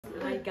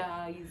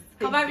guys.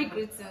 Cavalry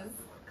greetings.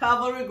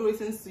 Cavalry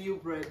greetings to you,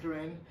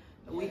 brethren.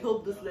 We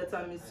hope this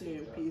letter meets you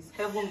in peace.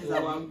 Heaven is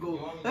our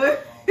goal.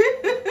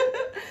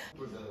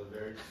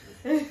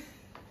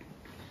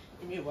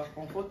 You are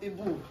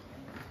comfortable.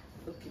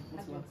 Okay,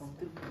 put you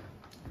comfortable.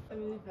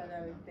 Heavenly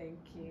Father, we thank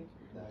you.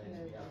 That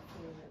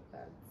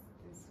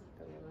this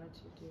that we're about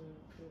to do, we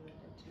pray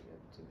that you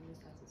have to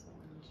minister to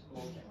someone in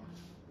Jesus' name.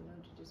 We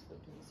don't do this for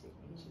doing sake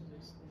in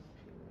Jesus' name. We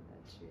pray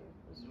that you help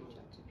us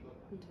reach out to people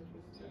and touch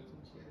people's hearts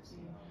in Jesus'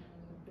 name.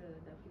 We pray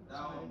that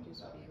people's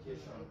marriages will be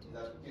able to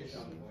get into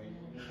Jesus' name.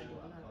 And they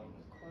will not have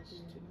any cause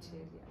to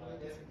tear their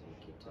marriages and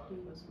dedicate to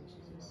us in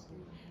Jesus'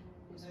 name.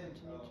 Please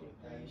continue to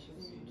replenish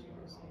us in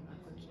Jesus' name and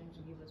continue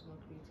to give us more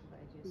creative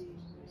ideas in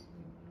Jesus'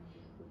 name.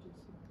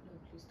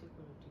 Lord, please take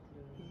all of the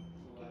glory.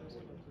 Give us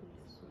all of the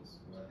blessings.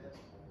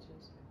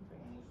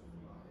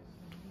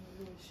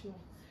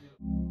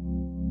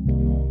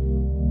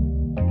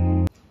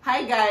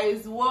 Hi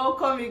guys,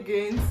 welcome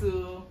again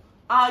to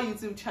our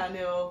YouTube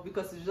channel.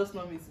 Because it's just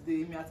not me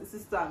today, me as a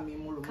sister and me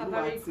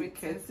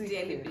Moromoluwatiketike,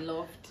 dearly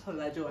beloved.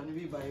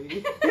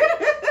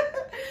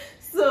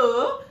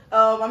 So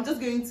I'm just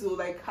going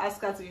to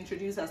ask her to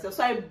introduce herself.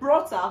 So I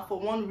brought her for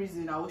one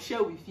reason. I will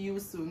share with you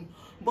soon.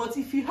 But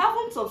if you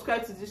haven't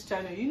subscribed to this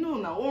channel, you know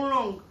now, all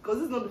wrong, because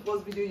this is not the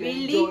first video you're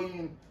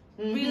enjoying.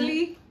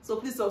 Really? So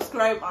please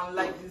subscribe and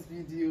like this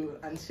video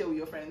and share with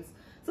your friends.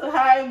 So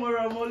hi,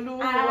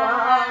 Moromoluwa.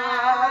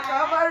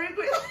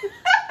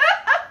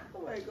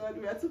 Oh my God,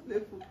 we are too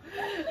playful.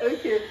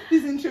 Okay,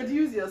 please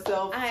introduce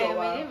yourself. Hi,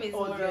 my name is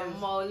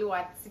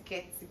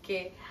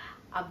Moromoluwatiketike.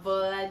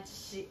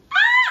 Abolaji.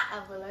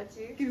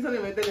 Abolaji. Keep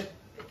telling me, tell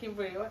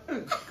Kimberly, what?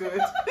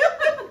 Good.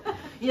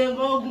 Yeah,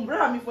 go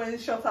grab me for any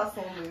shorter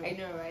song. I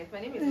know, right? My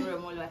name is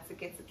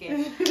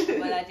Moromoluwatiketike.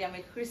 Abolaji. I'm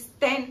a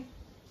Christian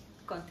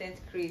content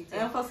creator.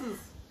 Emphasis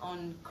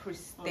on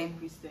Christian. On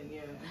Christian,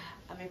 yeah.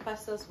 I'm a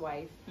pastor's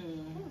wife.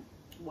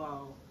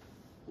 Wow.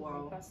 Wow.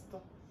 I'm a pastor.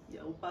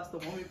 Yeah, pastor,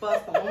 mommy.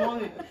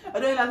 I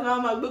don't like my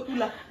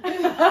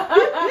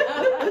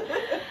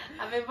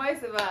I'm a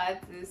voiceover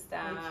artist.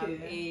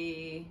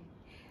 Okay.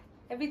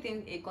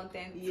 Everything a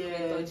content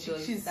creator.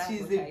 She's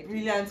a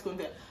brilliant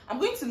content. I'm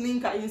going to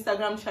link her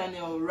Instagram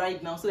channel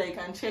right now so that you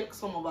can check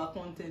some of her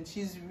content.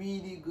 She's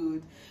really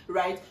good,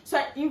 right? So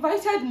I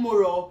invited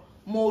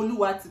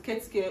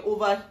Moromoluwatiketike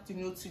over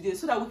today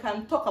so that we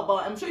can talk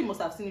about, I'm sure you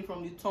must have seen it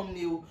from the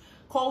thumbnail,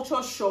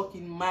 culture shock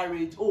in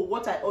marriage. Oh,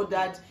 what I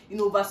ordered,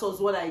 versus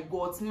what I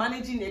got,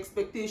 managing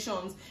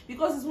expectations.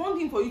 Because it's one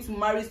thing for you to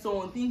marry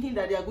someone thinking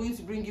that they are going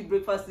to bring you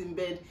breakfast in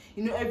bed,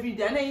 every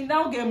day, and then you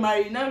now get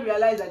married, you now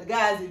realize that the guy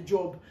has a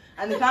job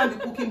and they can't be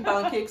cooking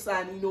pancakes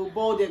and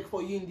boiled egg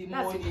for you in the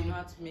morning. That's if you know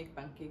how to make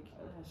pancake.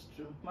 That's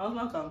true. My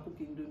husband can cook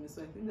indomie,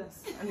 so I think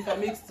that's, and he can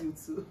make stew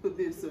too.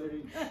 Babe,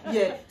 sorry.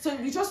 Yeah. So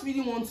we just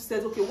really want to say,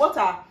 okay, what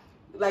are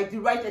the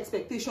right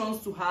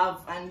expectations to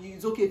have, and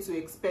it's okay to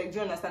expect, do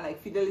you understand,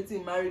 fidelity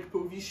in marriage,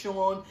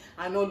 provision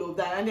and all of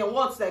that, and then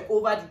what's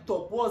over the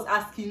top, what's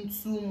asking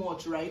too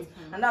much, right?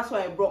 And that's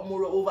why I brought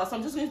Moro over. So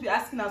I'm just going to be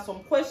asking her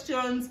some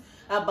questions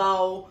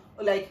about,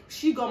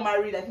 she got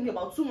married I think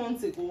about 2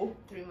 months ago.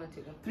 3 months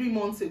ago. 3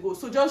 months ago.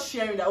 So just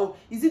sharing that,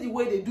 is it the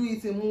way they do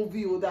it in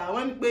movie, or that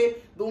when the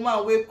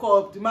woman wake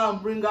up, the man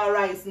bring her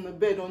rice in the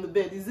bed, on the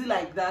bed, is it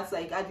like that,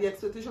 at the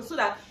expectation, so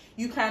that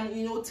you can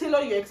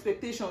tailor your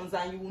expectations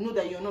and you will know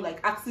that you're not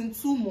asking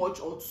too much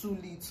or too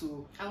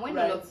little. And when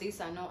all of these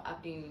are not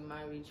happening in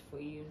marriage for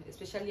you,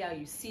 especially how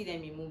you see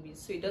them in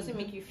movies, so it doesn't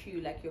make you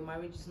feel like your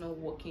marriage is not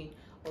working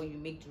or you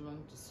make the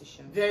wrong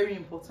decision. Very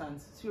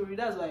important. So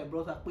that's why I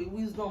brought up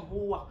wisdom.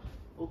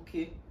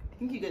 Okay, I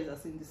think you guys are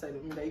seeing this side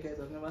of me that you guys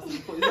have never seen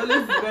before. It's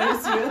always a very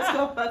serious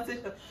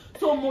conversation.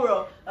 So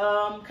Moro,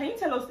 can you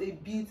tell us a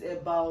bit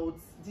about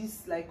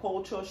this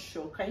culture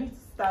shock? Can you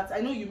start? I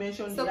know you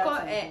mentioned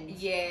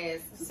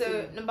yes.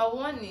 So number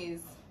one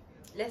is,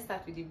 let's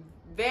start with the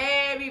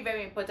very,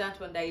 very important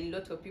one that a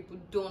lot of people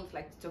don't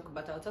like to talk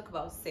about. I'll talk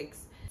about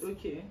sex.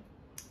 Okay.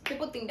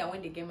 People think that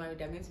when they get married,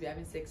 they're going to be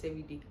having sex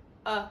every day.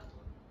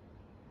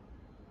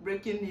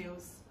 Breaking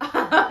news.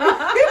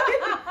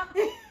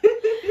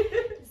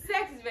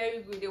 Sex is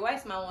very good. The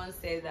wise man once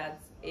said that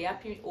a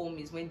happy home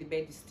is when the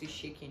bed is still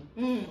shaking.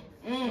 Very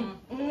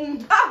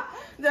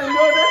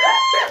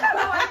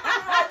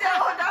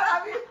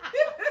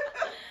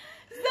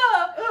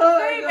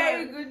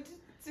good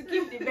to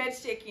keep the bed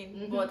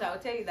shaking. But I'll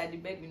tell you that the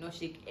bed will not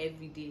shake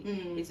every day.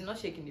 It will not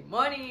shake in the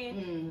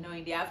morning, no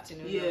in the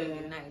afternoon, no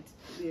in the night.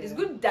 It's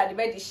good that the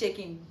bed is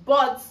shaking,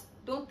 but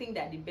don't think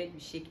that the bed will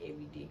shake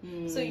every day.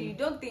 So you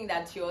don't think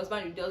that your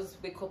husband will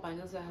just wake up and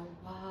just like,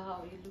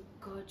 wow, you look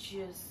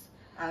gorgeous.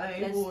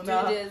 Let's do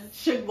this.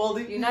 Shake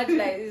body. You're not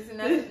like this.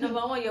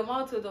 Number one, your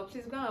mouth hold up.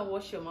 Please go and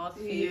wash your mouth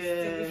face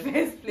in the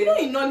first place.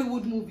 In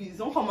Nollywood movies,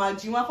 don't come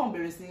out. You want to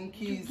embarrassing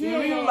kids. In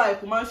real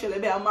life, man shall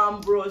be a man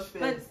brush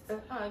first.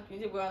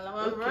 Maybe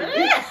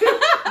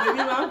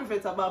man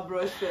prefer about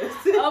brush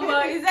first.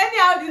 But it's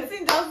anyhow the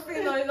thing just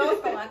it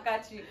don't come and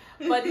catch you.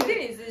 But the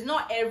thing is, it's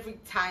not every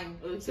time.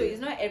 So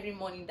it's not every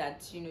morning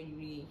that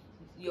you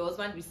your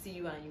husband will see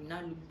you and you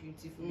now look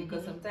beautiful,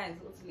 because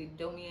sometimes it's like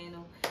dummy, you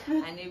know,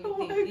 and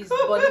everything is,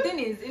 but the thing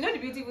is, you know, the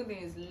beautiful thing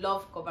is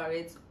love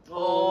covers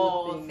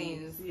all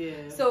things.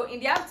 Yeah. So in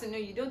the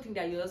afternoon, you don't think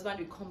that your husband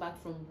will come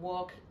back from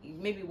work,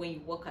 maybe when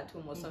you work at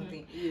home or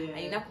something,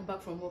 and you now come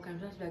back from work and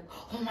just like,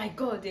 oh my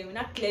god, they will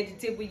not clear the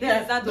table, you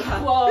start to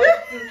pour,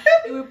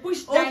 it will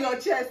push down your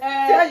chest,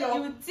 tear your...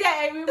 it will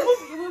tear, it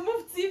will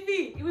move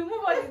TV, it will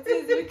move all the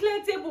things, it will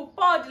clear table,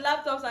 pour the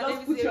laptops and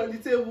everything. Put you on the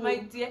table. My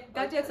dear,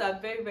 gadgets are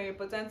very, very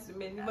important to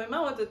me. My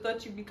man wants to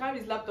touch you, he carry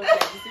his laptop like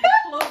this, he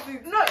close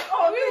it. No,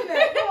 oh really?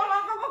 Come on,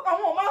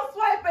 man,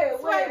 swipe it.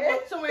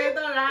 Swipe, so we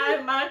don't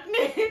lie, man.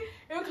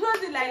 You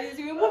close it like this,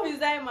 you remove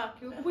his eye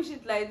mark, you push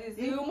it like this,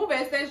 you remove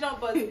extension,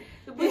 but you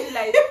push it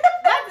like this.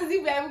 That is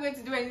if we are ever going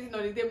to do anything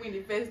on the table in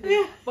the first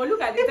place. But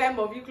look at the time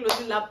of you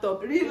closing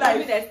laptop, you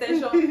remove the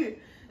extension,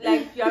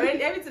 like you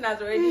already, everything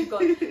has already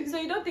gone. So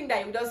you don't think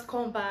that you just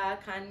come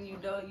back and you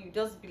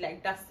just be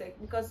like that's it.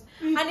 Because,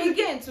 and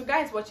again, to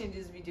guys watching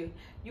this video,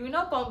 you will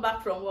not come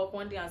back from work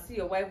one day and see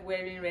your wife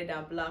wearing red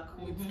and black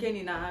with cane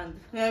in her hand.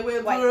 Yeah,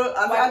 wait, my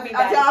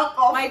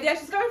dear,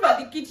 she's coming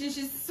from the kitchen,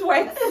 she's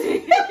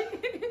sweating.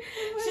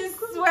 She's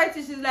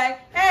sweating, she's like,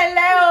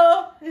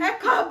 hello,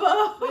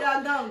 ekabo. We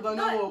are down, don't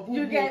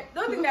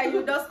think that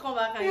you just come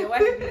back and your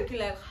wife will be looking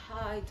like,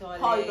 hi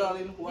darling. Hi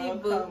darling,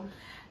 welcome.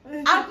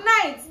 At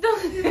night,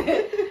 don't think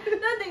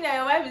that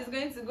your wife is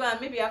going to go and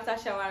maybe after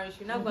showering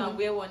she'll not go and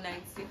wear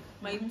 190.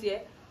 My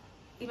dear,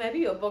 it might be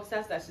your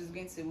boxers that she's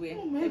going to wear.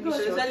 Oh my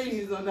god,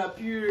 she's on her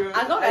period.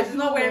 As long as she's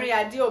not wearing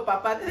a deal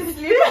papa to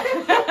sleep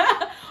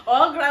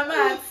or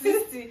grandma at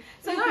 60.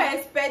 So don't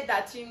expect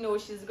that, you know,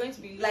 she's going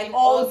to be like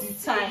all the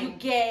time. You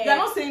get. They're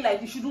not saying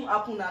like it shouldn't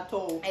happen at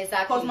all.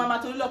 Exactly. Because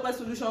Mama Tolulope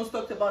Solutions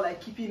talked about like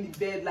keeping the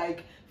bed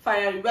like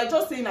fiery. We're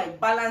just saying like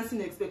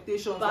balancing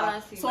expectations.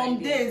 Balancing, some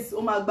days,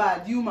 oh my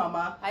god, you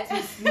mama, I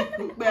sleep,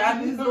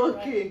 and it's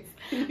okay.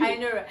 I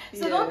know, right?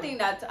 So don't think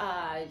that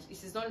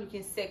she's not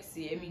looking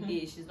sexy every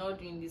day. She's not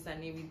doing this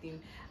and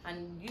everything.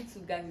 And you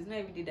two guys, it's not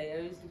every day that you're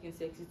always looking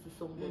sexy to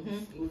somebody.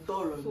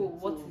 So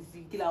what is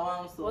it?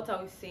 What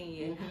are we saying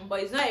here?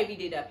 But it's not every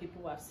day that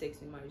people have sex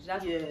in marriage.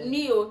 That's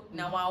Neo,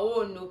 now I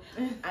own no.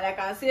 And I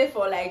can say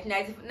for like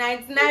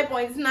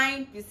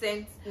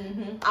 99.9%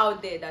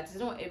 out there that it's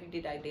not every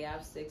day that they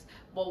have sex.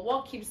 But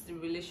what keeps the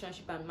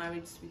relationship and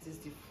marriage sweet is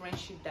the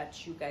friendship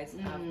that you guys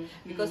have.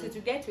 Because it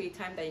will get to a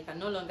time that you can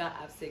no longer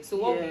have sex. So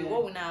what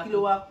will now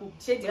happen?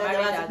 Change the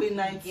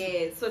marriage.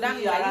 Yes. So that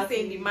means like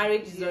saying the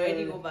marriage is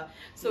already over.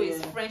 So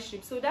it's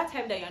friendship. So that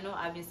time that you're not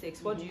having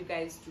sex, what do you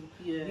guys do?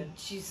 We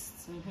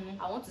gist.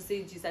 I want to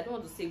say gist. I don't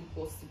want to say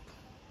gossip.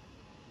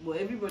 But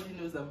everybody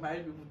knows that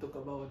married people talk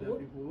about other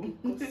people. They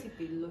gossip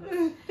a lot.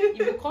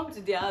 You will come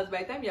to their house,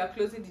 by the time you are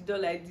closing the door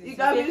like this, you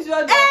can be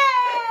sure that,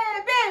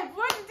 hey babe,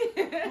 what did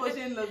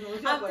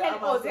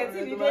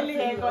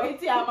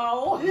I'm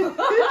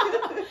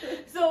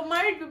So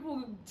married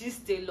people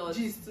gist a lot.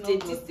 They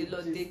gist a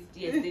lot. They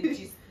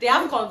gist. They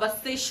have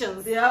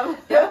conversations. They have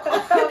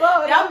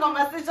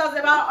conversations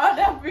about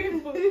other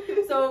people.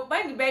 So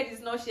when the bed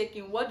is not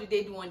shaking, what do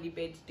they do on the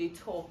bed? They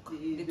talk.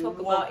 They talk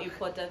about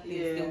important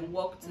things. They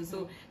work too.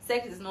 So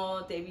sex is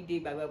not every day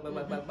bang bang bang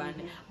bang bang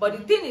bang. But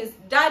the thing is,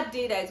 that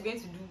day that is going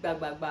to do bang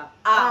bang bang.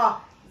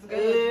 It's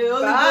going to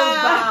go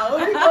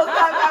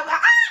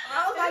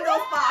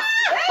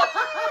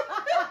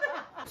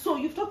So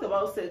you've talked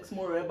about sex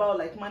more, about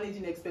like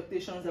managing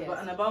expectations,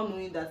 and about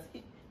knowing that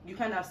you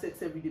can't have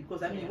sex every day,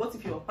 because I mean, what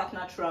if your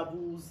partner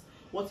travels?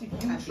 What if you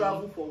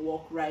travel for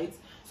work, right?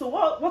 So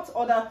what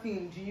other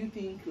thing do you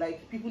think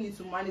like people need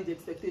to manage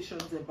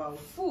expectations about?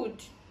 Food.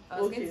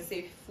 I was going to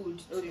say food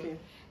too.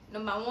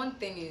 Number one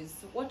thing is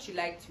what you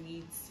like to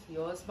eat.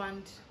 Your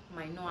husband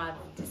might not have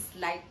the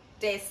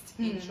slightest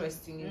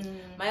interest in it.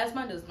 My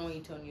husband does not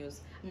eat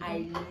onions.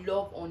 I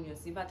love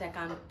onions. In fact,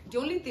 the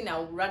only thing I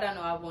would rather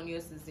not have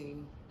onions is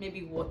in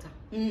maybe water.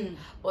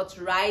 But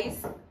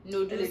rice,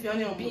 noodles,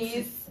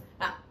 beans,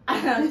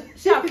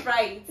 sharp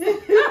fried.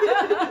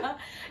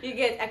 You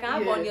get, I can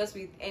have onions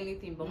with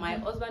anything, but my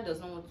husband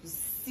does not want to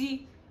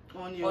see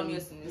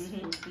onions in his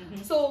food.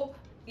 So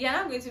you're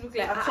not going to look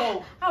like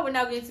how we're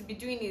not going to be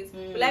doing it.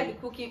 Will I be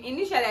cooking?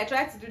 Initially I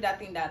tried to do that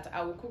thing that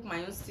I will cook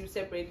my own stew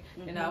separate,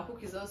 and I'll cook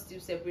his own stew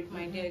separate.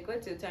 My dear, it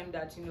got to a time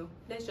that, you know,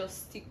 let's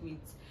just stick with.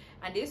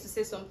 And they used to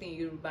say something in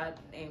Yoruba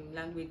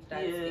language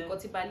that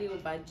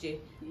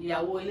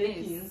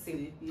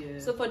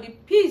so for the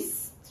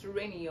peace to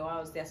reign in your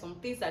house, there are some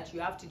things that you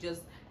have to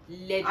just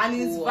let and go.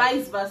 It's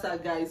vice versa,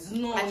 guys.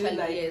 No,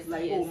 actually,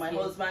 my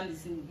husband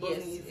is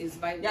it's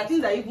vice versa. There are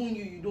things that even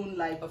you don't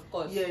like, of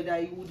course.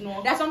 That you would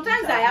not. There are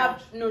sometimes I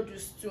have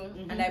noodles too,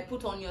 and I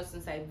put onions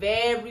inside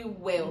very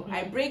well.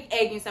 I break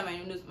egg inside my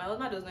noodles. My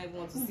husband does not even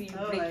want to see you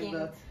breaking.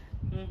 Like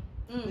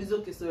it's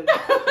okay, sorry.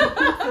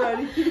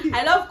 Sorry.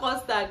 I love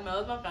custard. My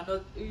husband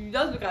cannot. You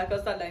just look at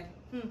custard like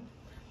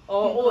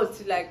or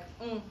oats like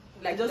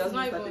just does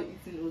not even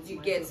you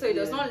get. So he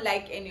does not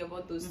like any of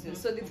all those things.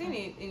 So the thing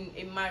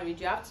in marriage,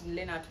 you have to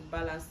learn how to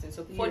balance things.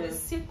 So for the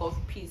sake of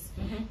peace,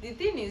 the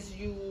thing is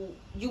you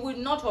you will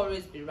not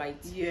always be right.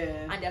 Yeah.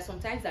 And there are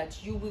sometimes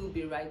that you will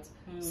be right.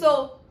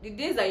 So the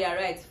days that you are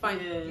right, fine.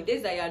 The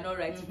days that you are not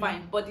right,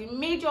 fine. But the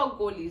major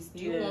goal is,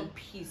 do you want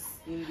peace?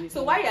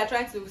 So while you are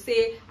trying to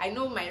say, I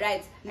know my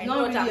rights, I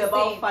know what I'm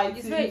saying,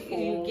 it's very,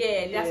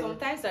 there are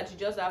sometimes that you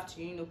just have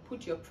to, you know,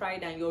 put your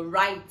pride and your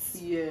rights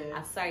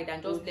aside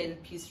and just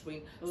let peace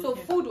reign. So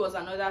food was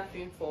another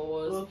thing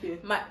for us.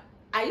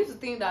 I used to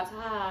think that,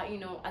 you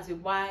know, as a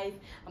wife,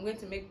 I'm going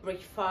to make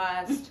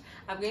breakfast,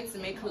 I'm going to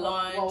make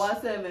lunch,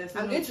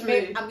 I'm going to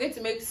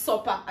make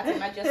supper,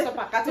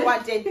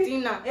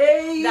 dinner.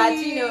 Hey. That,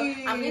 you know,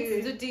 I'm going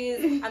to do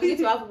this, I'm going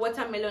to have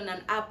watermelon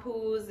and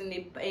apples in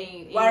a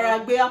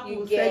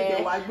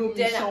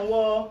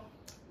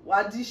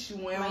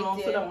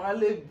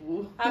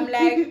I'm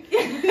like,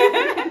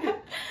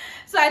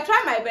 so I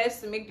try my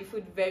best to make the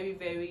food very,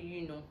 very,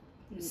 you know,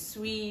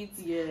 sweet,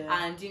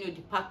 and you know,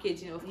 the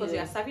packaging, of course, you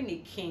are serving a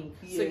king,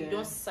 so you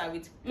don't serve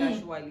it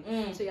casually,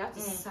 so you have to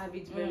serve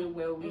it very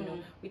well, you know,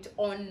 with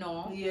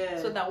honor,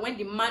 so that when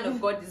the man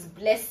of God is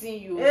blessing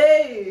you,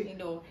 you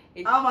know,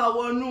 in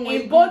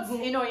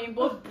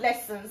both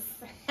blessings.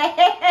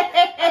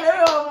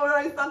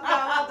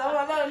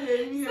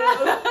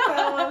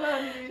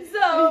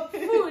 So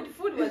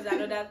food was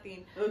another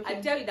thing. I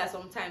tell you that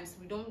sometimes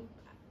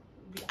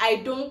I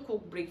don't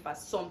cook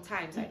breakfast.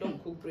 Sometimes I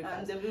don't cook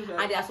breakfast,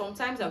 and there are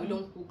sometimes that we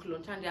don't cook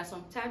lunch, and there are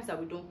sometimes that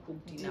we don't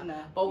cook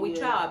dinner. But we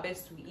try our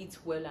best to eat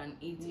well and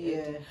eat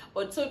healthy.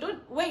 But so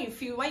when you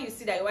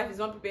see that your wife is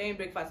not preparing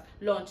breakfast,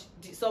 lunch,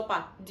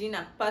 supper,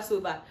 dinner,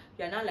 Passover,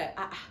 you are now like,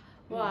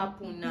 what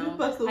happened now?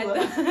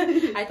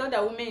 I thought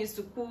that women used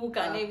to cook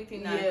and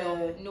everything.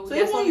 No, so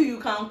even you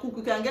can cook,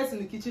 you can get in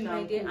the kitchen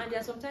and cook. And there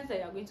are sometimes that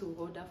you are going to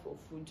order for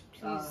food.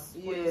 Please,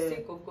 for the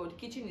sake of God, the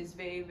kitchen is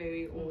very,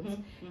 very old.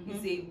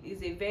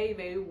 It's a very,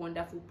 very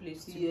wonderful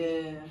place to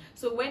be.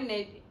 So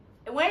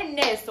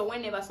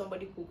whenever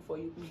somebody cook for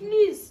you,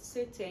 please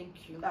say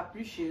thank you.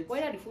 Appreciate.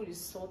 Whether the food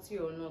is salty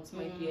or not,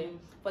 my dear.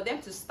 For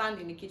them to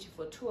stand in the kitchen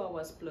for 2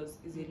 hours plus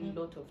is a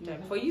lot of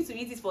time. For you to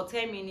eat it for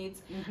 10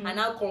 minutes and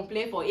now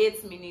complain for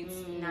 8 minutes,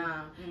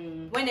 nah.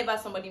 Whenever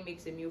somebody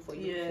makes a meal for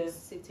you, please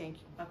say thank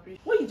you.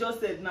 Appreciate. What you just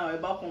said now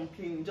about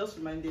complaining just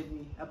reminded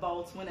me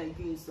about when I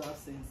go into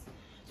absence.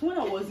 So when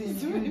I was in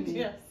uni,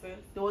 there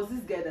was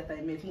this guy that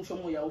I met,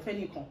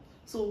 Moromoluwa.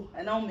 So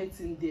I now met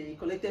him there. He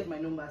collected my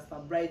numbers for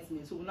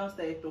bridesmaid. So we now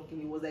started talking.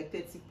 He was like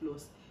 30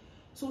 plus.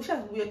 So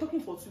we were talking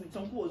for 2 weeks.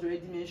 Uncle was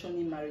already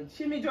mentioning marriage.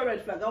 She major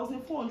red flag. I was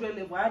in 400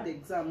 level. I had the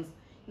exams.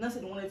 He now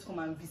said he wanted to come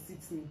and visit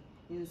me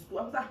in school.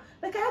 I was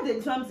like I had the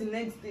exams the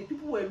next day.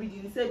 People were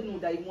reading. He said no,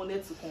 that he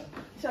wanted to come.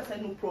 She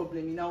said no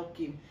problem. He now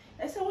came.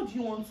 I said, what do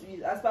you want to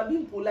eat? As per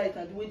being polite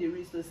and the way they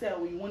raised us, said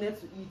we wanted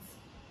to eat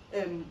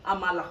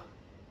amala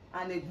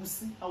and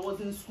egusi. I was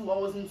in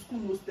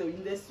school hostel,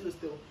 university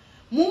hostel.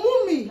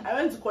 Mumumi, I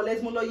went to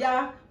college. Most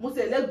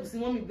egusi,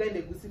 mommy blend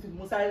egusi with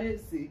mosare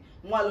say,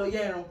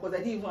 because I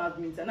didn't even have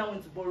meat, and I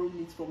went to borrow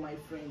meat from my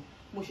friend.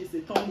 Moshe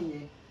said,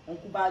 Tommy,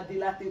 Uncle de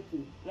la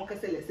tepo.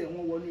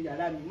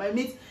 My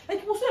mates, like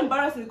it was so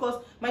embarrassing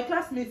because my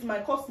classmates, my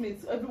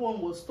classmates,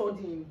 everyone was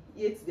studying,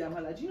 ate their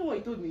amala. Do you know what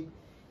he told me?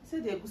 He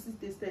said the egusi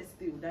tasted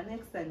stale. The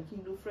next time,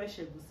 Kindo fresh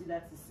egusi,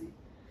 that is it.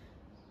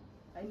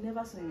 I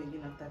never saw him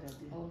again after that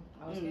day. Oh,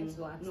 I was going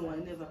to ask. No, I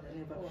never.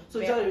 Oh,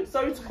 so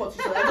sorry to cut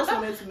you short. I just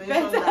wanted to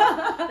mention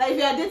that. Like if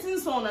you are dating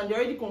someone and they're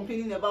already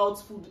complaining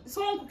about food,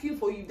 someone cooking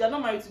for you, they're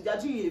not married to you, they're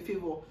doing you a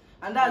favor.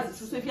 And that's the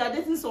truth. So if you are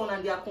dating someone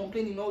and they are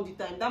complaining all the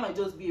time, that might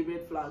just be a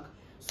red flag.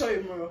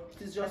 Sorry, Moro,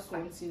 please just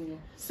continue.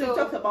 So we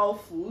talked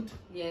about food.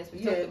 Yes,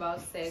 we talked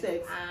about sex.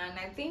 And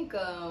I think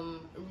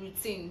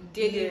routine,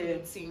 daily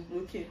routine.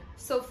 Okay.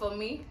 So for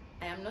me,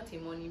 I am not a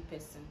morning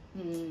person.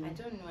 I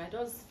don't know. I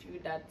just feel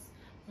that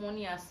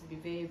morning has to be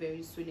very,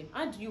 very solemn.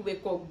 How do you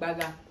wake up,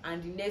 bagger,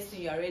 and the next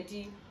thing you're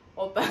already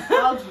up?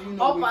 How do you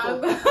know up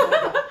and go?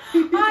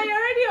 You're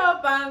already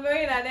up and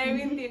going and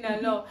everything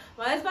and all.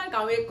 My husband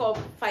can wake up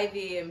 5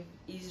 a.m.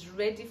 He's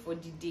ready for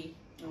the day.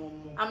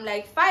 I'm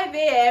like 5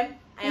 a.m.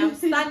 I am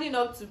standing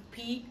up to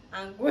pee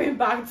and going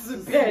back to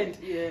bed.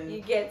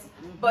 You get,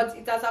 but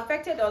it has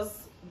affected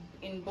us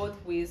in both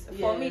ways.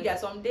 For me, there are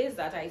some days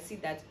that I see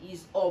that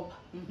he's up,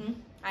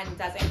 and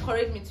it has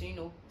encouraged me to, you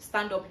know,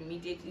 stand up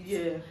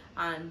immediately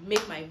and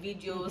make my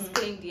videos,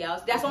 clean the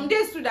house. There are some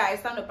days too that I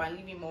stand up and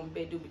leave him on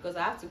bed because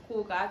I have to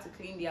cook, I have to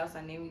clean the house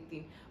and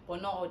everything,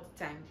 but not all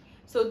the time.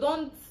 So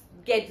don't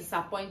get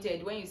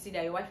disappointed when you see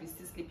that your wife is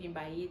still sleeping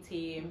by 8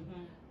 a.m.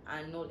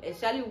 and not,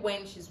 especially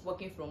when she's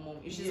working from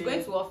home. If she's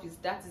going to office,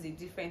 that is a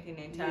different thing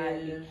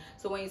entirely.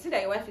 So when you see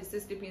that your wife is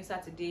still sleeping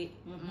Saturday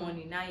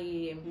morning 9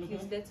 a.m.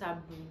 please let her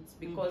breathe,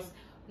 because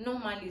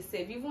normally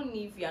safe, even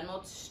if you are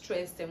not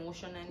stressed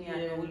emotionally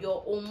and you're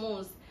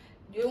almost,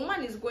 the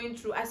woman is going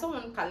through, I saw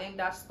one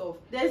calendar stuff.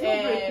 There's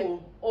no break.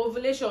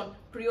 Ovulation,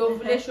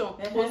 pre-ovulation,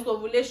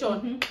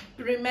 post-ovulation,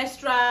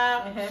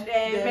 premenstrual,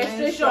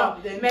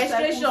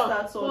 menstruation,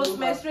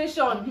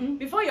 post-menstruation.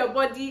 Before your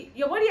body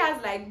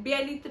has like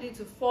barely 3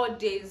 to 4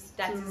 days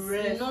that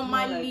is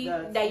normally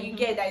that you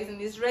get, that is in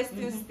this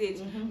resting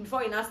stage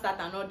before you now start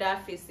another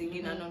phase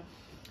again and on.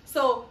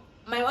 So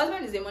my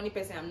husband is a morning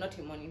person. I'm not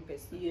a morning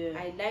person. Yeah.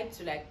 I like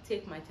to like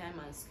take my time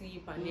and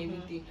sleep and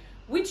everything,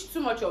 which too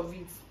much of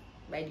it,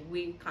 by the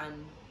way,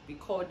 can be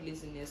called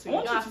laziness. So I you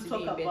want don't you have to to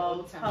be talk in bed all the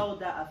about time. how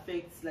that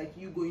affects like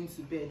you going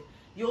to bed.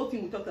 The whole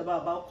thing we talked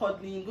about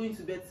cuddling, going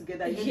to bed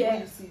together. You know the way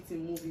you see it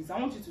in movies. I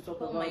want you to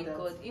talk about that. Oh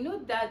my God! You know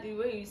that the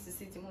way you used to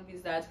see it in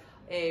movies, that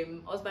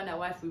husband and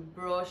wife will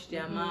brush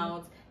their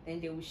mouth, then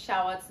they will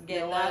shower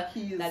together,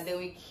 that they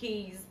will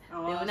kiss, they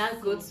will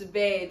not go to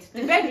bed.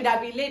 The bed would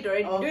have been laid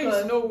already. Oh, you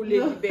don't know who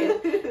laid the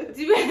bed.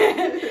 The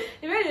bed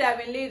would have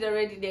been laid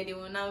already. Then they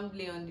will now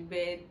lay on the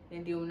bed.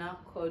 Then they will now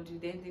cuddle.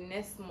 Then the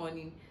next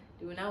morning,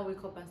 they will now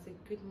wake up and say,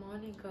 "Good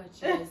morning,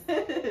 gorgeous.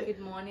 Good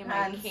morning,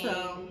 my king.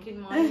 Good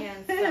morning,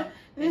 handsome."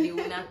 Then they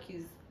will now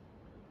kiss.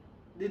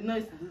 They know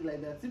it's to do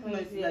like that. People know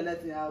it's like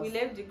that in the house. We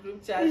left the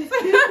group chat.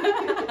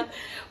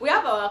 We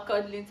have our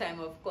cuddling time,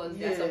 of course.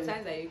 Yeah.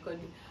 Sometimes I cuddle,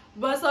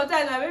 but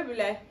sometimes I may be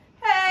like,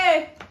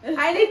 "Hey,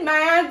 I need my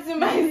hand to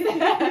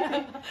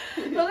myself."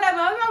 So like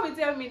my husband will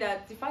tell me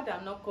that the fact that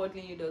I'm not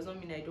cuddling you does not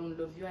mean I don't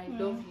love you. I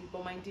love you,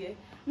 but my dear,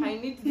 I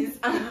need this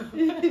arm.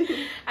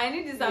 I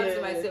need this arm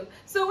to myself.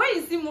 So when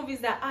you see movies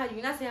that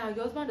you not say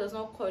your husband does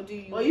not cuddle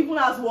you, or even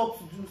has work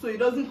to do, so he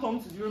doesn't come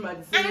to the room at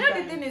the same time. I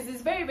know the thing is,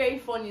 it's very, very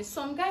funny.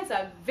 Some guys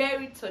are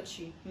very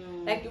touchy,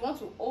 like they want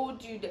to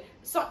hold you.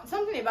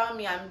 Something about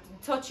me, I'm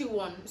the touchy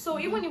one. So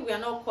even if we are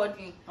not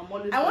cuddling, I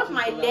want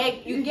my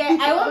leg.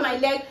 I want my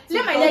leg.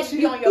 Let my leg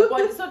be on your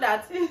body so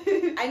that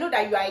I know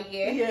that you are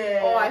here.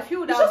 Yeah. Or I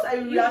feel that just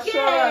a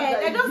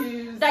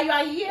reassurance that you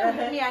are here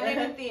with me and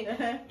everything.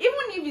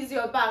 Even if it's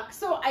your back.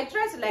 So I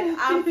try to like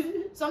have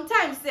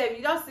sometimes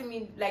you just see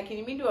me like in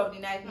the middle of the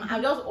night,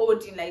 I'm just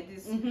holding like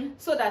this,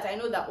 so that I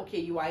know that okay,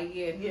 you are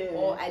here.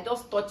 Or I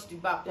just touch the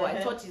back, or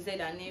I touch his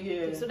head and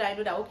everything, so that I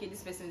know that okay,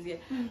 this person is here.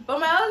 But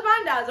my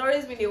husband has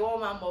always been a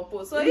woman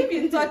mopo. So if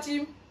you touch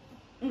him,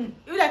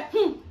 you're like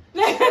no,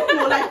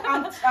 like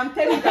I'm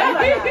telling you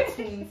that you are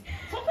twins.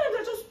 Sometimes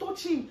I just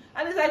touch him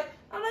and it's like,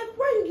 I'm like,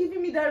 why are you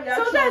giving me that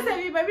reaction? Sometimes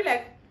I might be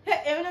like,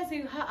 hey, when I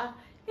say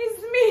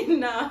it's me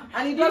now,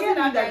 and it doesn't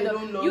mean that they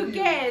don't love you. You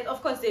get,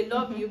 of course they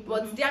love you,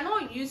 but they are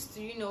not used to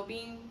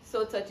being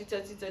so touchy,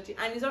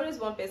 and it's always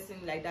one person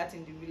like that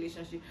in the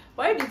relationship.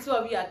 But if the two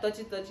of you are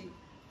touchy,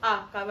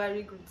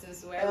 cavalry greetings.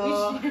 So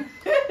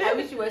I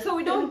wish you were. So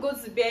we don't go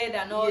to bed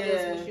and all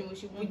this.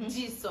 We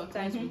gist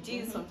sometimes.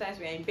 Sometimes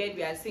we are in bed.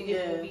 We are seeing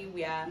a movie.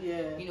 We are,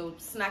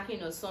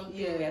 snacking or something.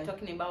 We are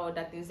talking about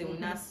other things, and we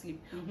not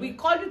sleep. We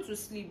call you to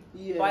sleep,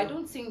 but I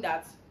don't think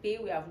that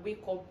we have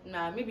wake up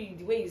now. Maybe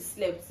the way you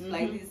slept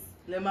like this.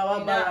 Maybe to do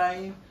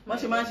and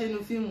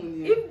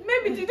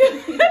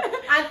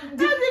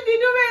just if you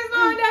do it's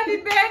not under the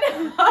bed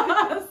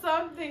or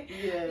something.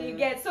 You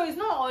get, so it's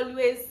not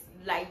always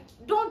like,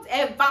 don't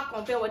ever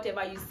compare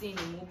whatever you see in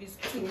the movies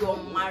to your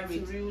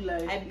marriage. To real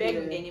life. I beg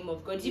in the name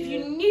of God. If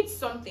you need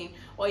something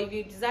or if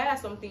you desire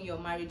something in your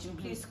marriage,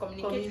 please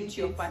communicate with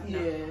your partner.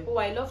 Oh,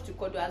 I love to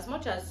cuddle. As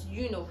much as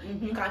you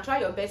can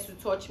try your best to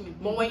touch me,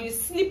 but when you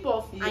slip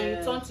off and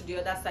you turn to the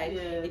other side,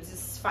 it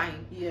is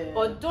fine.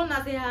 But don't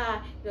say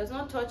he does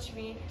not touch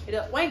me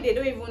when they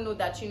don't even know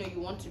that you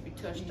want to be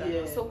touched.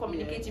 So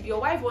communicate. If your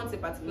wife wants a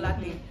particular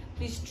thing,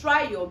 please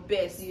try your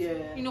best.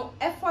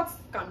 Efforts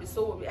can be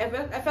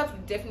effort will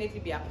definitely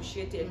be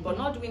appreciated, but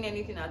not doing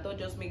anything at all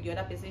just make the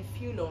other person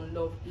feel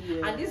unloved.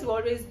 And this will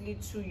always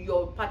lead to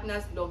your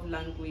partner's love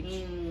language.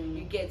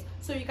 You get,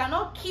 so you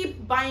cannot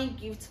keep buying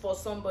gifts for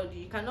somebody.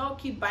 You cannot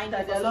keep buying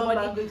gifts for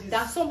somebody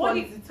that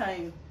somebody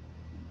time.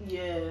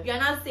 You are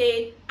not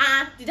saying,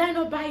 did I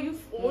not buy you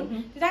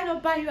phone? Did I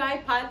not buy you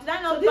iPad? Did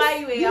I not buy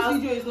you a house?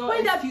 Video is not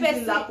when that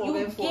person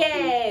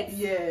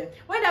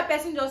when that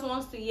person just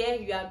wants to hear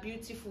you are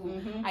beautiful,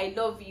 I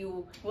love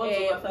you,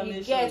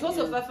 words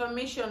of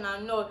affirmation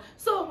and all.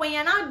 So when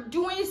you're not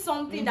doing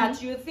something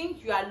that you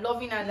think you are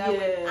loving and that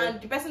way,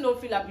 and the person don't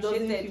feel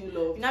appreciated,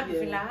 you not be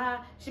feeling like,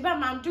 Shiba,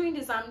 I'm doing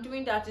this, I'm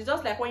doing that. It's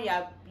just like when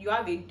you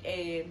have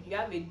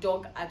a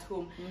dog at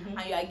home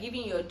and you are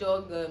giving your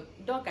dog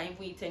can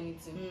even eat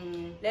anything.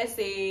 Let's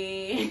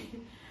say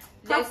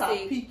cats are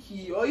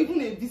picky, or even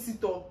a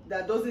visitor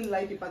that doesn't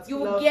like a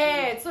particular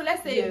food. So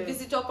let's say a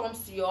visitor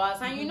comes to your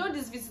house and you know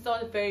this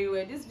visitor very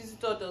well. This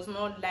visitor does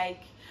not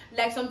like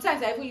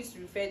sometimes I even used to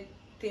refer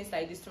things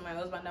like this to my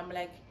husband. I'm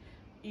like,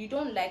 you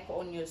don't like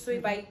onions, so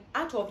if I,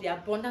 out of the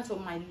abundance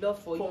of my love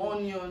for you,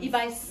 onions, if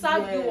I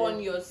serve you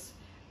onions,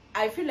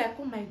 I feel like,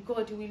 oh my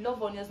God, you will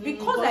love onions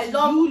because I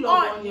love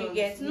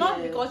onions.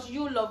 Not because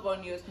you love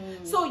onions.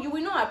 So you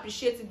will not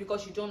appreciate it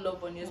because you don't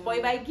love onions. But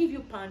if I give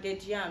you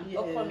pounded yam,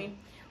 you're coming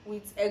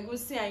with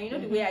egusi,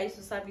 and the way I used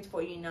to serve it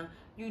for you now,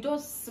 you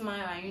just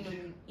smile and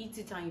you eat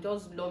it and you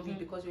just love it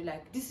because you're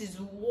like, this is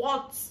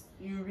what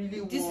you really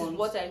this want. is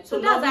what I. So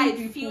that's how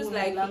loving it feels people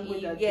like. in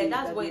language that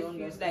That's what they it feels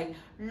understand.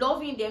 like.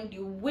 Loving them the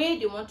way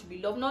they want to be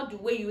loved, not the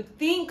way you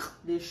think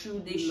they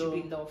should be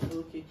loved.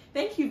 Okay,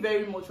 thank you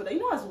very much for that. You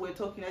know, as we're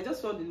talking, I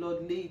just felt the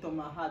Lord lay it on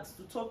my heart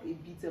to talk a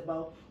bit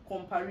about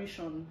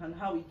comparison and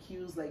how it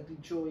kills like the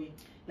joy,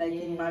 like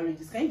in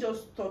marriages. Can you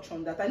just touch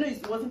on that? I know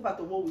it wasn't part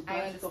of what we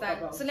planned to talk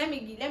about. So let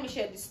me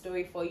share this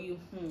story for you.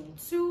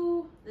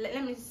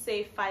 Let me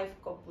say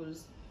 5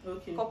 couples.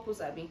 Okay.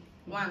 Couples, I mean.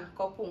 1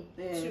 couple,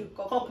 2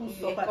 couples,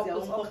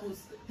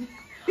 couples.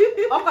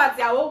 Up at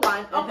their 1,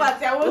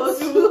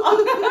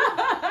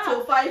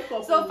 So 5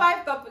 couples. So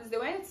 5 couples.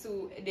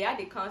 They had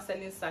a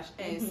counseling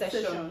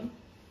session.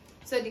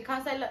 So the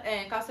counselor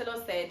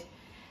said,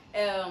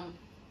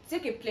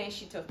 take a plain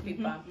sheet of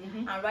paper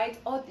and write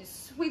all the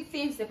sweet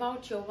things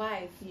about your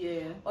wife,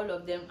 all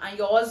of them, and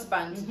your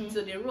husband.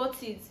 So they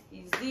wrote it,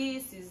 is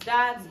this, is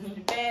that, is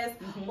the best,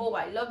 oh,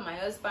 I love my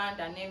husband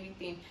and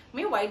everything.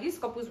 Meanwhile, these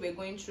couples were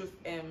going through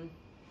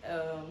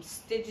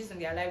stages in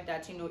their life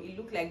that, you know, it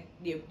looked like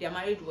their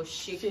marriage was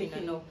shaking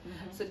and all.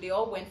 So they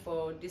all went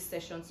for this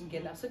session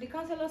together. So the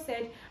counselor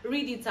said,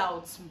 read it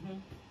out.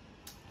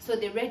 So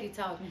they read it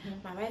out.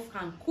 My wife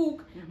can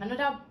cook.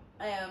 Another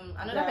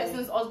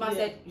person's husband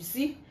said, you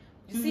see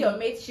your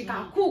mate, she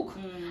can cook.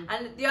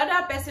 And the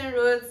other person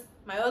wrote,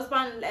 my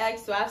husband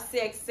likes to have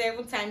sex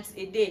 7 times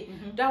a day.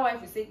 That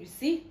wife will say, you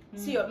see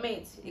your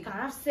mate, he can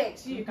have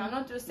sex, you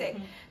cannot do sex.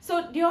 So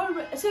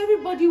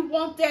everybody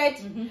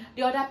wanted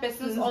the other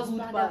person's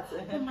husband.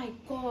 Oh my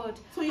God.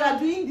 So you are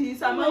doing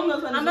this, and my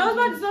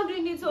husband is not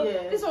doing it. So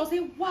this one say,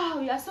 wow,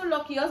 you are so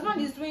lucky, your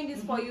husband is doing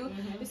this for you.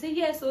 You say,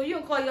 yes, so you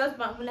call your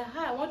husband. We're like,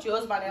 hi, I want your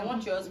husband, I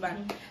want your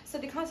husband. So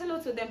the counselor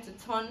told them to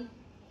turn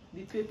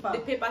the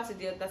paper to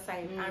the other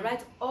side and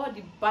write all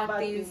the bad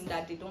things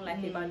that they don't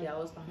like about their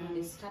husband. And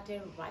they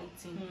started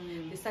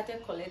writing. They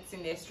started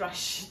collecting extra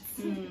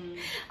sheets.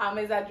 I'm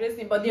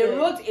exaggerating, but they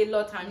wrote a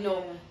lot and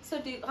no. So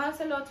the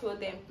counselor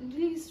told them,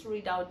 please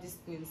read out these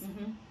things.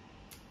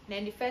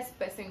 Then the first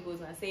person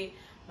goes and say,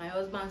 my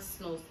husband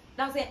snores.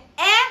 That's it.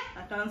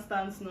 I can't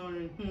stand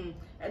snoring.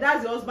 And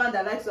that's the husband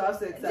that likes to have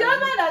sex. The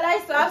husband that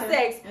likes to have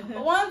sex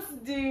wants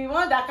the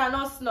one that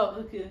cannot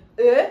snore.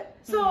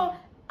 So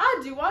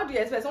how do you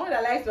expect someone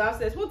that likes to have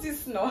sex? What is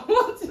snore?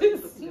 What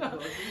is snore?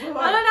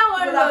 Another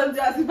one wrote,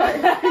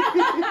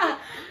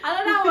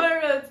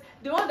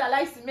 the one that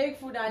likes to make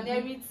food and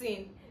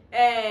everything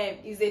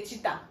is a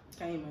cheater.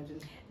 Can you imagine?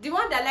 The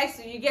one that likes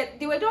to,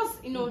 they were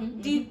just, you know,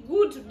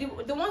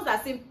 the ones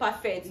that seem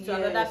perfect to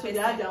another person. They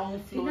had their own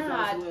flaws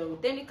as well.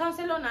 Then the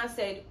counselor now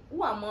said,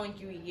 who among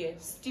you here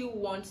still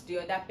wants the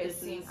other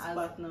person as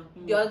partner?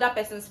 The other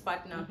person's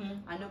partner,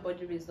 and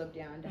nobody raised up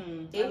their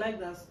hand. I like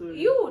that story.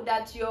 You,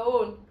 that's your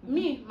own.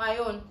 Me, my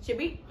own.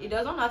 Shebi, he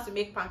does not have to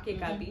make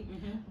pancake, Abby.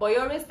 But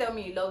you always tell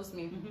me he loves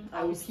me.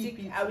 I will keep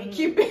it. I will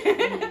keep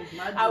it.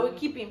 I will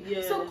keep him.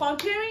 So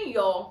comparing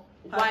your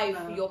wife,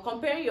 you're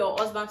comparing your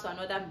husband to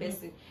another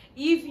person.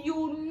 If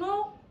you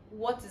know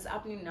what is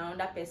happening in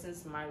another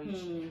person's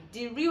marriage,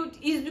 the real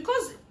is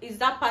because it's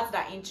that part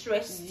that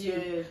interests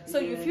you. So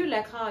you feel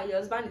like, your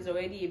husband is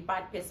already a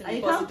bad person and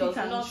because he does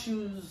not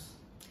choose.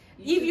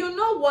 If you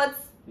know what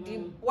the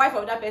wife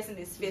of that person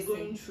is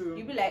facing,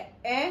 you'll be like,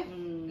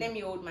 let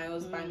me hold my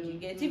husband. You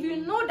get? If you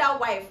know that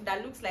wife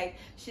that looks like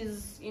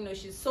she's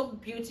so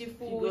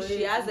beautiful,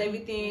 she has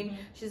everything,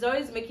 she's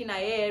always making her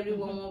hair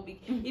everyone won't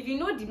be. If you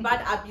know the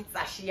bad habits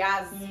that she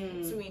has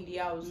too in the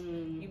house,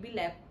 you'll be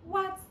like,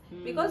 what?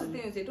 Because the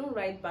thing is, they don't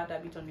write bad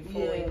habit on the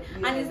forehead,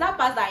 and it's that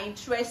part that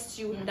interests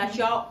you, that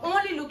you are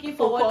only looking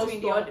forward to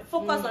in the other.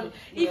 Focus on.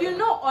 If you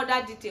know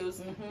other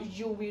details,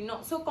 you will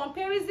not. So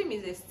comparison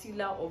is a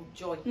stealer of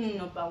joy,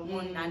 number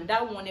one, and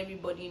that one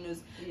everybody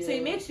knows. So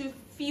it makes you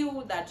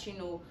feel that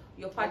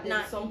your partner,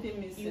 there's something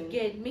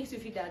missing. Makes you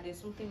feel that there's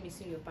something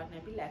missing in your partner.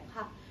 Be like,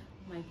 oh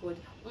my God,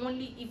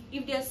 only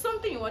if there's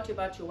something you want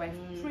about your wife,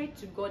 pray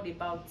to God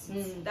about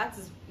it. That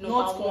is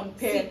not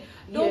compare.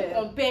 Don't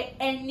compare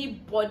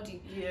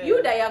anybody.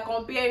 You that you're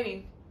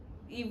comparing,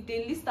 if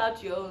they list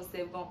out your own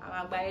self,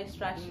 I'm buy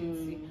extra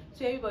sheets.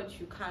 So everybody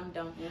should calm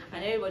down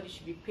and everybody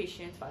should be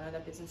patient for another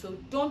person. So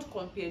don't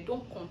compare.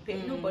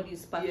 Nobody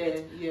is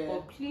perfect.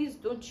 But please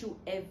don't you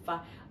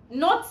ever,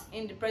 not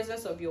in the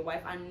presence of your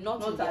wife and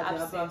not in the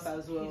absence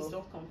as well. Please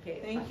don't compare.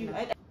 Thank you.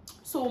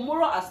 So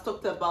Moro has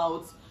talked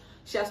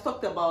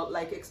about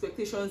like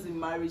expectations in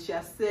marriage. She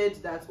has said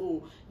that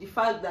the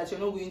fact that you're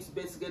not going to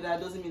bed together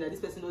doesn't mean that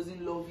this person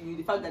doesn't love you.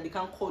 The fact that they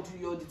can't cuddle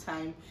you all the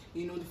time,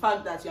 the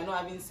fact that you're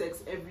not having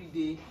sex every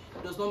day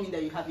does not mean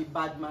that you have a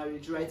bad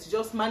marriage, right? It's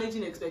just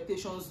managing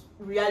expectations,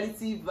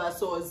 reality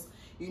versus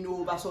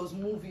versus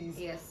movies.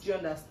 Yes. Do you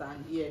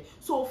understand?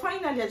 So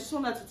finally, I just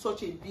wanted to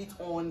touch a bit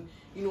on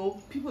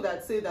people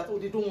that say that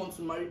they don't want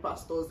to marry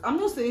pastors. I'm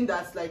not saying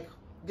that like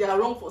they are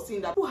wrong for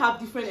saying that. People have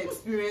different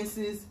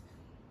experiences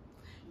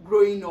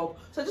growing up.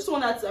 So I just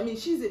wanted to,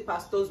 she's a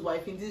pastor's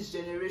wife in this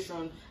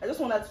generation. I just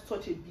wanted to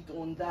touch a bit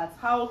on that.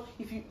 How,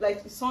 if you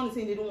someone is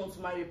saying they don't want to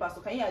marry a pastor,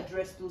 can you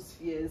address those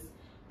fears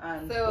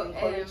and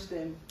encourage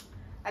them?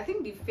 I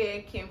think the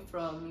fear came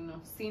from, you know,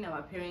 seeing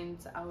our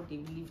parents how they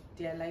lived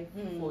their life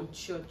for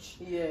church.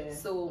 Yeah.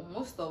 So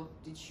most of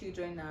the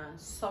children are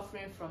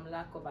suffering from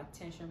lack of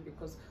attention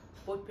because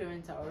both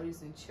parents are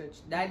always in church.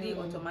 Daddy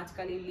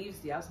automatically leaves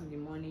the house in the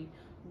morning,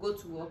 go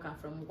to work, and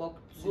from work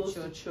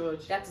to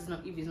church. That is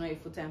not if he's not a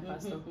full-time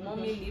pastor.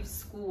 Mommy leaves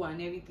school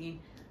and everything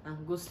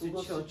and goes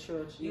to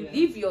church. You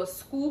leave your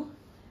school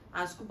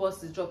and school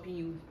bus is dropping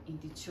you in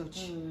the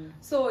church.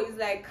 So it's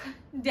like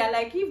they're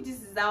like, if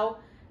this is how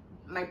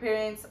my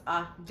parents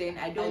are, then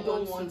I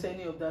don't want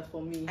any of that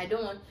for me. I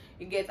don't want,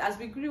 you get, as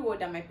we grew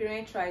older, my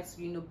parents tried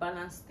to, you know,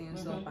 balance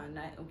things up and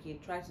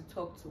try to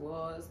talk to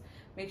us,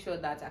 make sure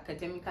that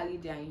academically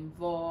they are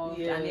involved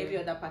and every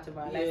other part of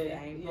our life they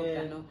are involved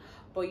and all.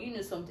 But you know,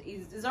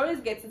 it's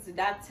always getting to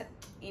that,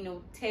 you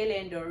know, tail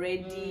end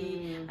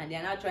already, and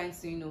they're now trying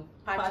to, you know,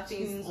 patch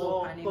things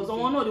up. Because on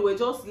one they were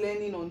just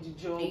learning on the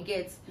job. You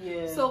get,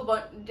 so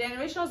but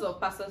generations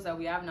of pastors that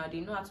we have now, they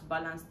know how to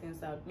balance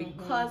things out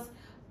because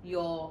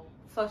your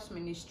first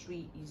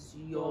ministry is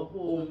your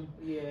home.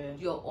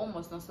 Your home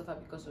must not suffer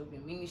because of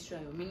your ministry,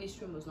 and your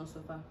ministry must not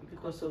suffer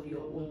because of your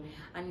home.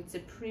 And it's a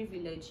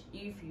privilege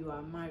if you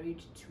are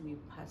married to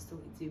a pastor.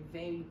 It's a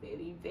very,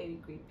 very, very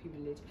great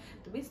privilege.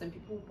 The way some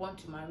people want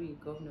to marry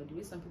a governor, the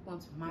way some people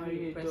want to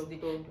marry a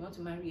president, they want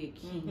to marry a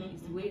king,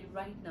 is the way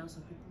right now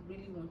some people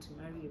really want to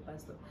marry a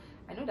pastor.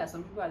 I know that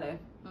some people are like,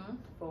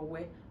 for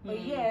where? But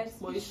yes,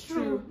 but it's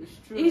true.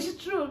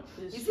 It's true.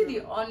 You see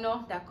the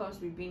honor that comes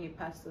with being a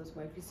pastor's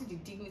wife. You see the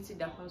dignity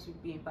that comes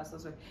with being a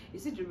pastor's wife. You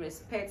see the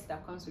respect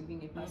that comes with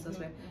being a pastor's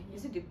wife. You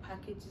see the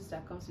packages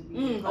that comes with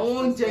being a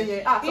pastor's wife.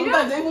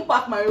 Sometimes I even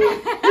pack my own.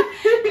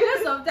 You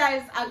know,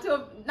 sometimes at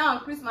home, now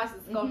Christmas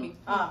is coming.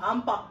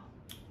 I'm packed.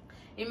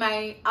 In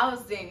my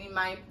house then, in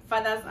my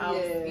father's house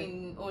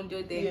in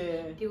Ondo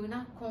then, they will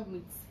not come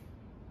with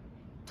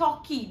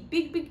turkey,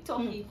 big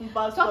turkey,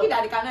 turkey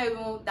that they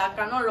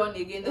cannot run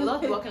again. They'll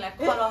not be walking like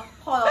color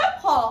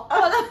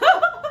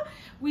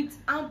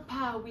with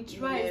ampa, with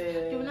rice.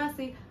 They will not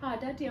say,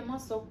 daddy, I'm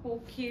not so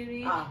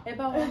carry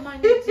about one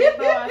manage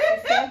about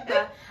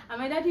and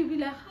my daddy will be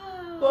like,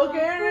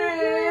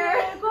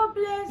 God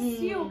bless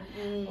you.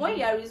 When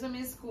you are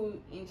resuming school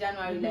in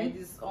January like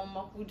this,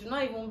 we do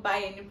not even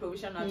buy any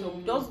provision at all.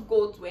 We just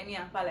go to any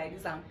ampa like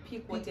this and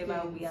pick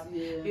whatever we have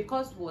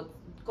because what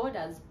God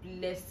has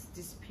blessed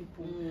these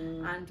people,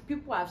 and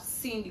people have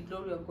seen the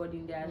glory of God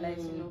in their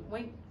lives. You know,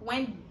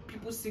 when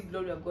people see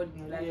glory of God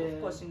in your life, of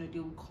course, you know, they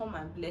will come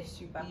and bless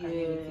you back and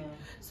everything.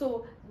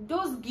 So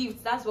those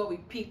gifts, that's what we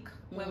pick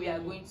when we are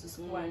going to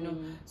school. I know.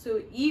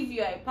 So if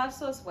you are a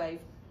pastor's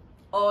wife,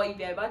 or if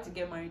you are about to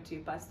get married to a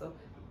pastor,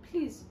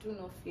 please do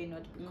not fear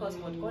not, because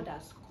what God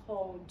has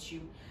called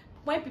you.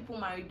 When people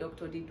marry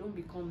doctor, they don't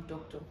become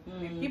doctor.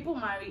 When people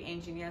marry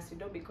engineers, they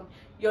don't become.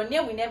 Your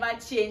name will never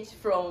change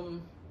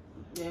from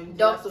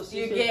doctor,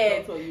 you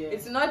get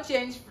it's not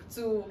changed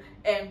to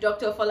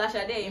Dr.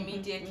 Folashade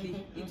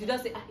immediately. It will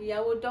just say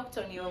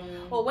doctor.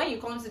 Or when you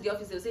come to the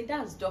office, they'll say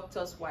that's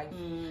doctor's wife.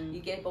 You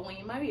get, but when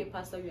you marry a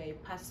pastor, you are a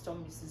pastor,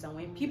 Mrs. And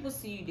when people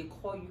see you, they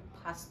call you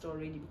pastor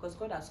already, because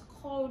God has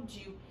called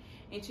you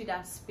into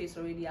that space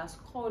already, has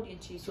called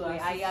into so a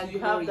higher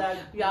glory.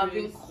 You have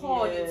been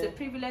called. It's a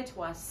privilege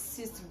to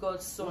assist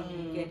God's son.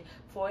 You get,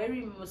 for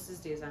every Moses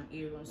there's an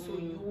Aaron. So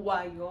you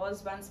are your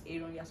husband's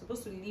Aaron. You are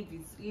supposed to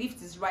lift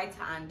his right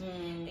hand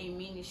in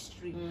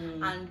ministry.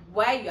 And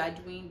while you are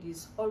doing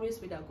this, always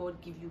pray that God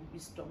give you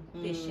wisdom,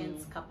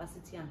 patience,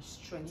 capacity, and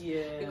strength.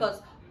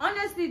 Because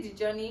honestly, the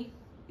journey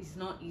is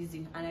not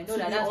easy, and I know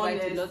that's why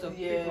a lot of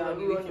people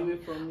run away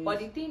from it. But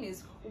the thing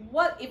is,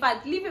 what if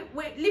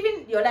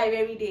living your life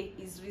every day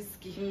is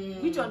risky?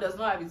 Which one does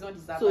not have its own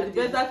disadvantage? So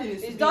the better thing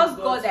is, it's just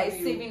God that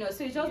is saving us.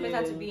 So it's just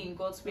better to be in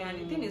God's way. And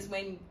the thing is,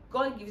 when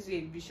God gives you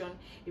a vision,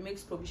 He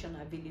makes provision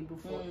available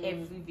for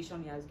every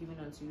vision He has given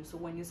unto you. So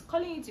when He's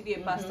calling you to be a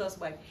pastor's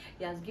wife,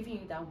 He has given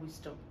you that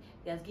wisdom.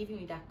 He has given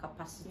you that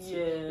capacity.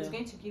 He's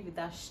going to give you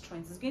that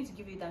strength. He's going to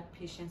give you that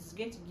patience. He's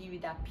going to give you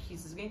that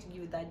peace. He's going to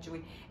give you that joy.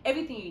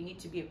 Everything you need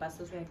to be a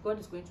pastor's wife, God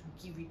is going to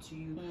give it to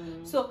you.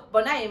 So,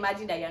 but now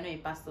imagine that you're not a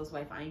pastor's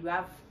wife and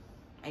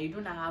you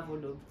don't have all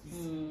of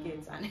these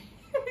kids, and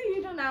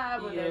you don't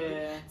have all of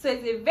it. So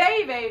it's a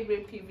very, very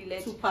great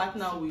privilege to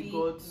partner with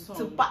God.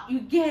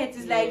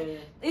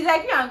 It's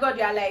like you and God,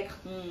 you are like,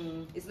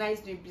 it's nice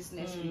doing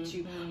business with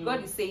you.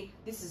 God is saying,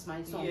 this is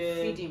my son,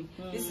 feed him.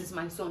 This is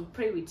my son,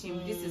 pray with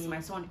him. This is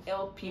my son,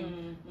 help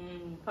him.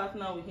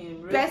 Partner with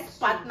him. Best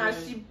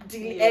partnership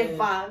deal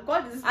ever.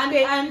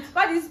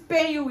 God is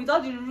paying you with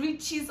all the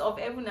riches of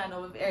heaven and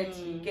of earth.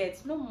 You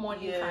get, no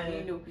money can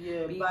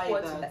be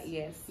equal to that.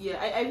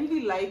 I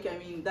really like,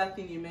 that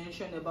thing you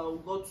mentioned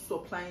about God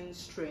supplying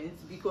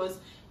strength, because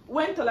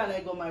when Tola and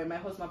I got married, my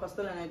husband, Pastor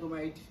Tola and I got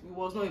married, he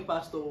was not a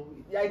pastor.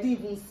 I didn't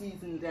even see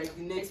it in like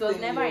the next 10 years. It was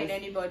never in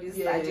anybody's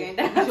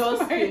agenda. He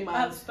just came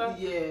and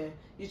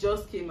you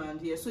just came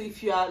and yeah. So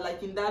if you are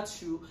like in that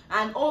shoe,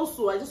 and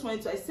also I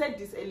said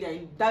this earlier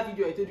in that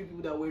video, I told you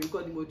people that were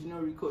recording but did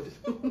not record.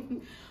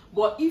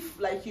 But if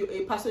like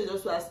a pastor is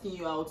also asking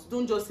you out,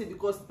 don't just say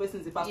because the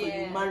person is a pastor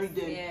you marry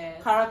them.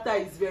 Character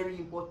is very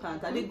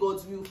important. Are they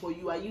God's will for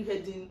you? Are you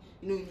heading,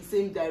 in the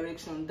same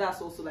direction?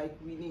 That's also like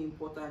really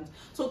important.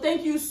 So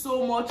thank you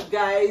so much,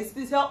 guys.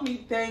 Please help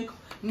me thank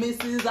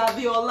Mrs.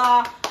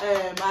 Abiola,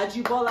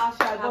 Ajibola,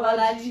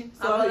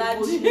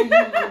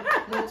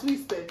 no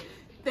twisted.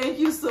 Thank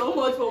you so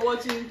much for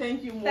watching.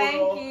 Thank you,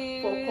 Moro,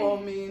 for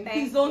coming.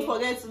 Please don't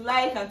forget to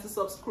like and to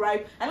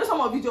subscribe. I know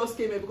some of you just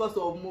came here because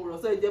of Moro,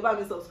 so if you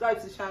ever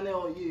subscribe to the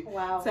channel,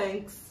 wow.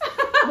 Thanks.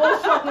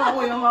 Most short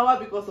now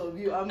because of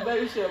you. I'm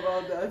very sure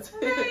about that.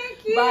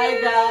 Thank you. Bye,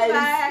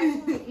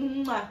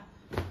 guys. Bye.